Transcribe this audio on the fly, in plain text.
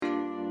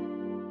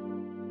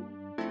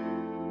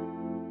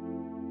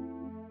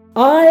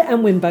I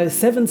am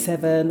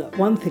Wimbo77,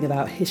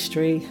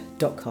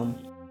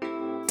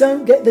 onethingabouthistory.com.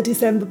 Don't get the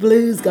December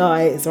blues,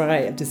 guys.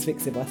 Right, I'm just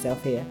fixing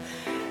myself here.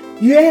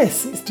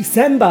 Yes, it's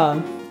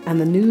December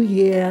and the new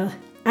year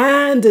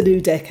and a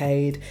new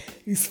decade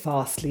is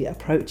fastly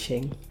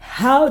approaching.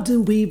 How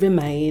do we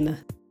remain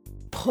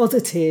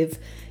positive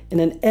in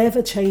an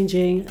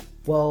ever-changing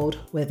world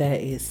where there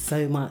is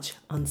so much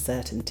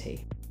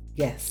uncertainty?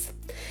 Yes.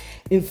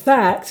 In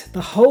fact,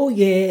 the whole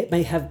year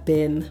may have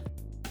been,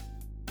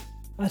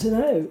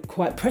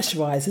 quite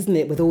pressurised, isn't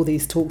it, with all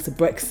these talks of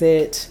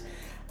Brexit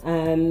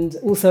and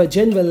also a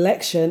general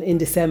election in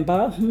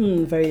December.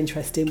 Very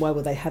interesting. Why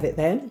will they have it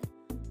then?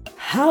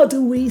 How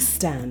do we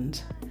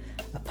stand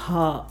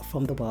apart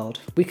from the world?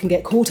 We can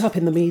get caught up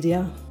in the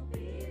media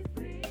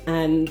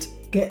and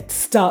get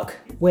stuck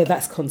where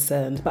that's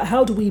concerned. But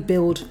how do we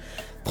build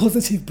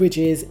positive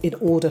bridges in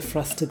order for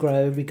us to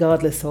grow,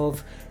 regardless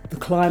of the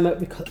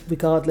climate,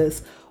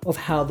 regardless of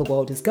how the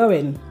world is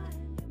going?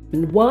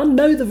 And one,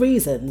 know the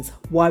reasons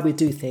why we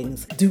do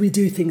things. Do we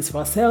do things for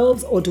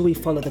ourselves or do we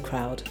follow the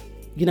crowd?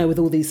 You know, with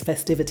all these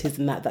festivities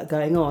and that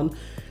going on,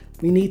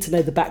 we need to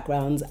know the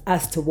backgrounds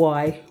as to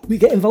why we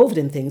get involved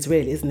in things,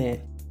 really, isn't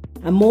it?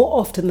 And more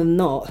often than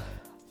not,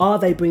 are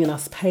they bringing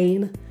us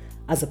pain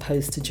as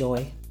opposed to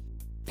joy?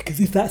 Because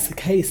if that's the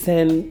case,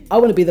 then I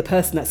want to be the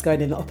person that's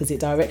going in the opposite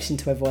direction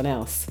to everyone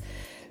else,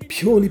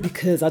 purely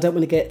because I don't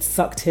want to get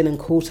sucked in and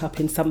caught up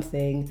in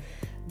something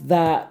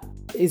that,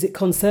 is it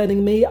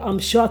concerning me? I'm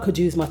sure I could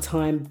use my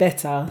time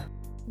better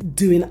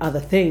doing other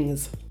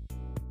things.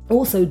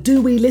 Also,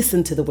 do we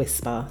listen to the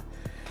whisper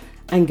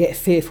and get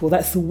fearful?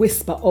 That's the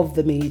whisper of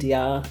the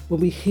media. When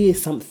we hear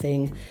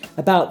something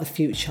about the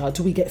future,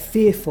 do we get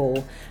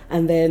fearful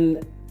and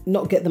then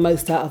not get the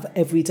most out of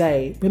every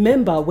day?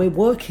 Remember, we're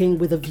working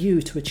with a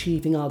view to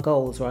achieving our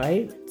goals,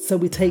 right? So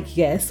we take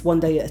one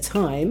day at a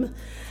time,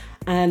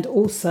 and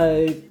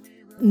also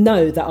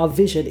know that our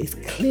vision is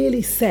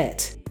clearly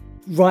set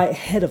right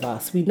ahead of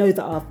us. We know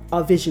that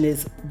our vision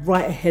is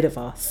right ahead of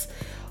us.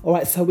 All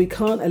right, so we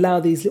can't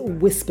allow these little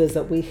whispers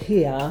that we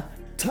hear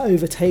to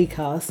overtake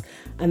us,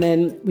 and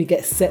then we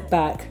get set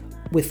back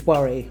with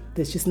worry.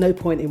 There's just no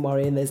point in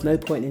worrying. There's no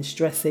point in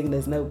stressing.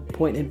 There's no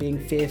point in being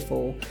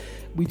fearful.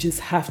 We just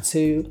have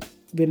to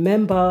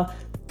remember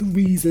the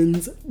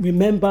reasons,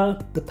 remember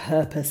the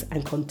purpose,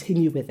 and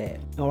continue with it.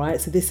 All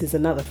right, so this is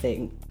another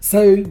thing.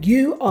 So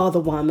you are the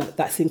one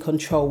that's in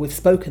control. We've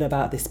spoken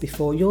about this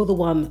before. You're the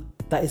one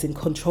that is in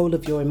control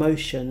of your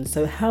emotions.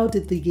 So how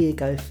did the year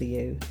go for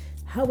you?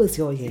 How was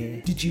your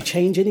year? Did you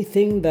change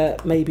anything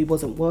that maybe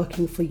wasn't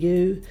working for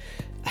you?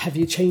 Have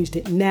you changed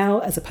it now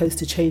as opposed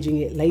to changing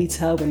it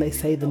later when they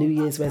say the New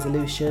Year's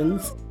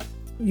resolutions?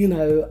 You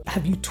know,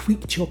 have you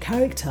tweaked your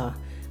character?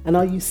 And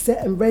are you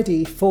set and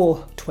ready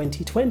for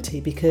 2020?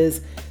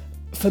 Because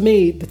for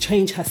me, the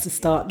change has to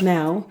start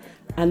now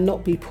and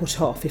not be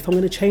put off. If I'm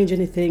going to change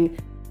anything,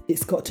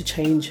 it's got to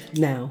change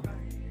now.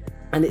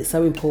 And it's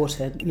so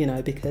important,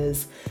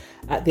 because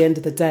at the end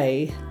of the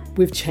day,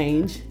 with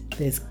change,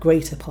 there's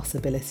greater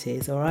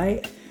possibilities, all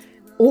right?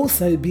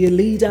 Also, be a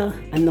leader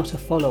and not a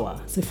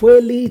follower. So if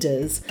we're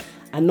leaders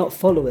and not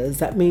followers,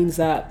 that means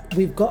that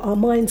we've got our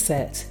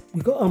mindset.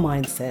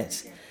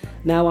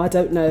 Now, I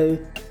don't know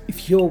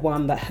if you're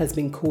one that has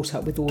been caught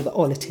up with all the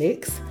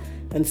politics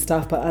and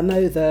stuff, but I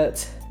know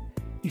that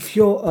if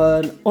you're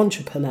an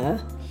entrepreneur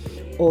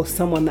or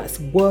someone that's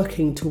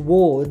working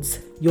towards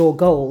your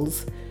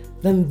goals,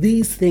 then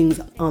these things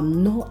are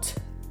not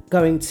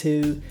going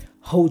to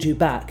hold you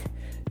back.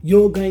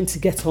 You're going to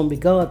get on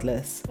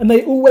regardless. And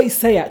they always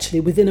say, actually,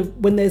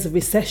 when there's a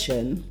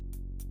recession,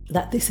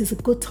 that this is a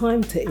good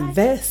time to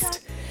invest.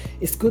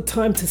 It's a good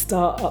time to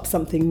start up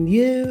something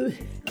new.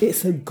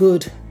 It's a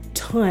good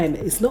time.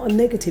 It's not a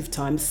negative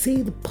time.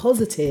 See the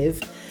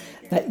positive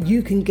that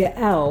you can get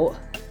out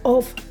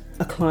of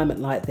a climate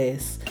like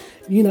this.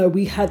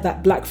 We had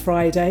that Black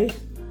Friday,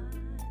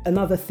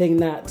 another thing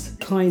that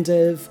kind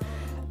of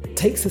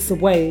takes us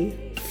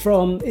away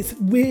from, it's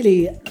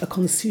really a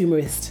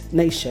consumerist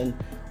nation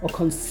or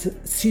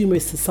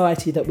consumerist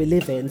society that we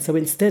live in. So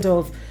instead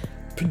of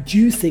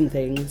producing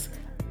things,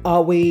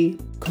 are we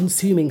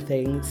consuming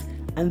things?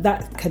 And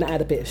that can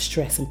add a bit of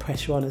stress and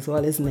pressure on as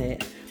well, isn't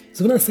it?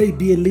 So when I say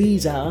be a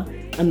leader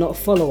and not a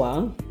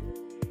follower,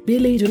 be a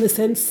leader in the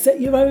sense,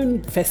 set your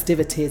own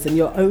festivities and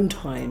your own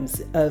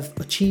times of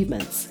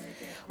achievements.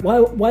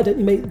 Why don't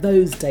you make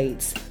those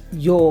dates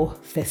your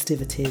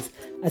festivities,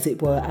 as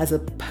it were, as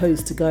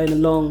opposed to going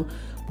along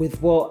with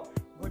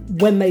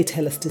when they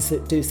tell us to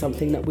do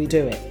something that we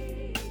do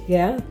it.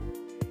 Yeah?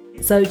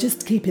 So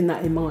just keeping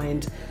that in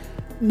mind,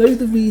 know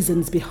the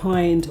reasons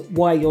behind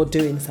why you're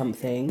doing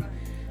something,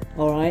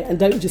 all right? And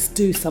don't just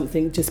do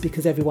something just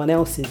because everyone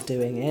else is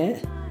doing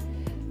it.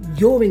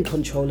 You're in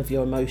control of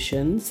your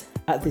emotions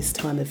at this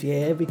time of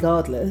year,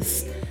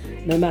 regardless,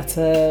 no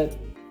matter,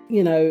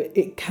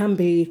 it can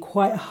be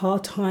quite a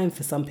hard time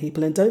for some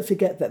people. And don't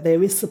forget that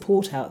there is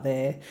support out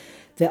there.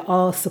 There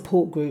are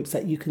support groups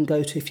that you can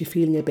go to if you're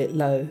feeling a bit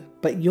low,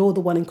 but you're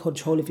the one in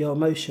control of your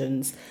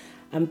emotions.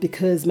 And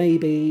because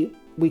maybe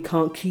we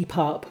can't keep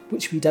up,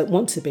 which we don't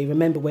want to be.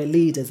 Remember, we're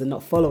leaders and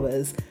not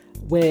followers.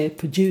 We're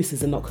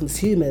producers and not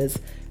consumers.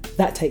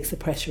 That takes the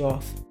pressure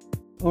off.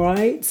 All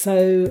right.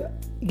 So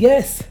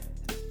yes,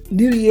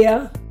 new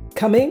year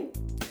coming,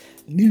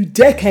 new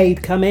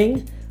decade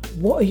coming.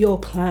 What are your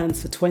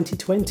plans for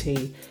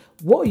 2020?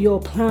 What are your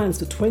plans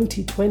for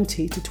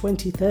 2020 to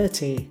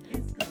 2030?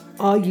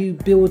 Are you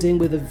building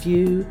with a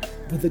view,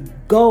 with a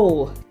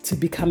goal to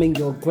becoming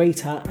your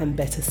greater and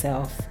better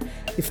self?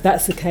 If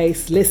that's the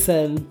case,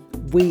 listen,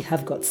 we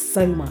have got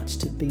so much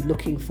to be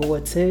looking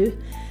forward to.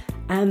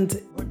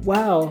 And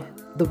wow,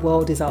 the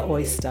world is our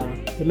oyster.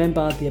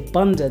 Remember, the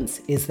abundance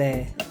is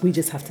there. We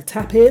just have to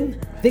tap in,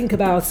 think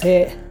about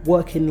it,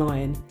 work in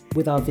line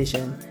with our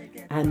vision.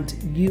 And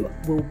you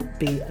will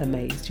be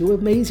amazed. You'll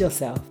amaze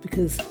yourself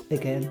because,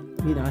 again,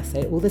 I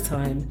say it all the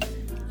time,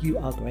 you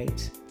are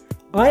great.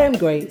 I am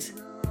great.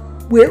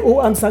 We're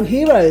all unsung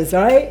heroes,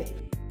 right?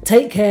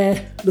 Take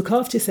care, look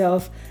after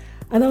yourself,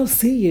 and I'll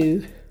see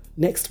you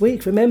next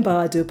week. Remember,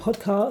 I do a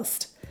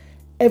podcast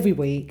every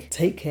week.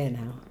 Take care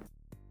now.